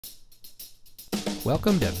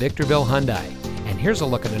Welcome to Victorville Hyundai, and here's a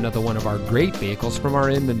look at another one of our great vehicles from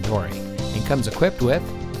our inventory, and comes equipped with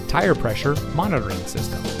tire pressure monitoring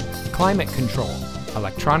system, climate control,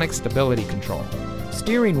 electronic stability control,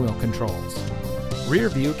 steering wheel controls, rear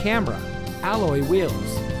view camera, alloy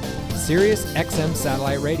wheels, Sirius XM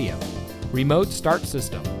satellite radio, remote start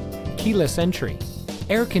system, keyless entry,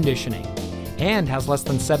 air conditioning, and has less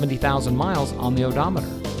than 70,000 miles on the odometer.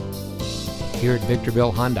 Here at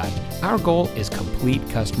Victorville Hyundai, our goal is complete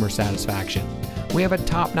customer satisfaction. We have a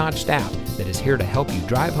top-notch staff that is here to help you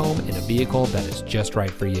drive home in a vehicle that is just right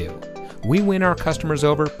for you. We win our customers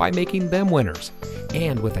over by making them winners.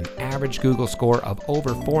 And with an average Google score of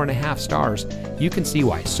over 4.5 stars, you can see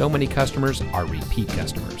why so many customers are repeat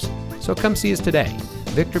customers. So come see us today.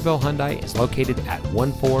 Victorville Hyundai is located at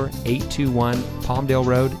 14821 Palmdale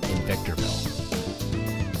Road in Victorville.